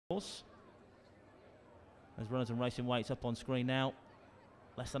There's runners and racing weights up on screen now.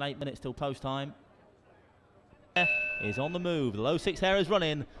 Less than 8 minutes till post time. Is on the move. The low 6 hair is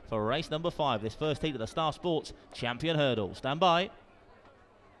running for race number 5. This first heat of the Star Sports Champion Hurdle. Stand by.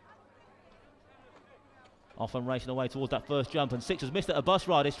 Often racing away towards that first jump, and 6 has missed at a bus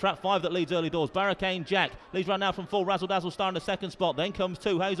ride. It's trap 5 that leads early doors. Barricade Jack leads right now from 4. Razzle Dazzle Star in the second spot. Then comes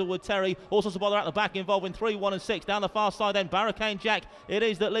 2. Hazelwood Terry. Also Sabother at the back, involving 3, 1 and 6. Down the far side then Barricade Jack. It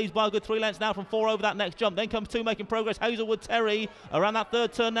is that leads by a good 3 lengths now from 4 over that next jump. Then comes 2 making progress. Hazelwood Terry around that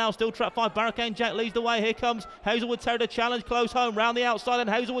third turn now. Still trap 5. Barricade Jack leads the way. Here comes Hazelwood Terry to challenge close home. Round the outside and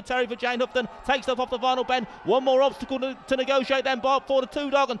Hazelwood Terry for Jane Houghton. Takes up off the final bend. One more obstacle to negotiate then. Bob for the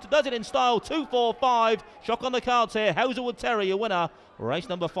 2 dog, and does it in style. 2, 4, 5. Shock on the cards here. Hazelwood Terry, your winner. Race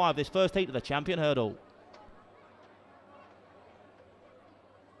number 5, this first heat of the Champion Hurdle.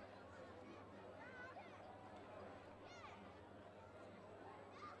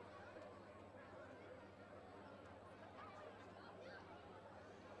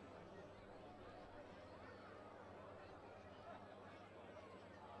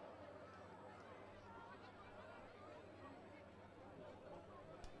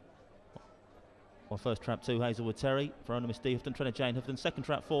 Well, first trap 2, Hazelwood Terry for owner Miss D. Houghton, trainer Jane Houghton. Second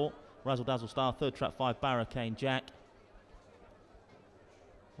trap 4, Razzle Dazzle Star. Third trap 5, Barricade Jack.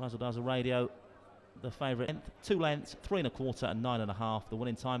 Razzle Dazzle Radio, the favourite. 2 lengths, 3 1/4 and 9 1/2. The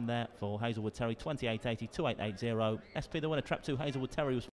winning time there for Hazelwood Terry, 28.80, 28.80. SP the winner, trap 2, Hazelwood Terry was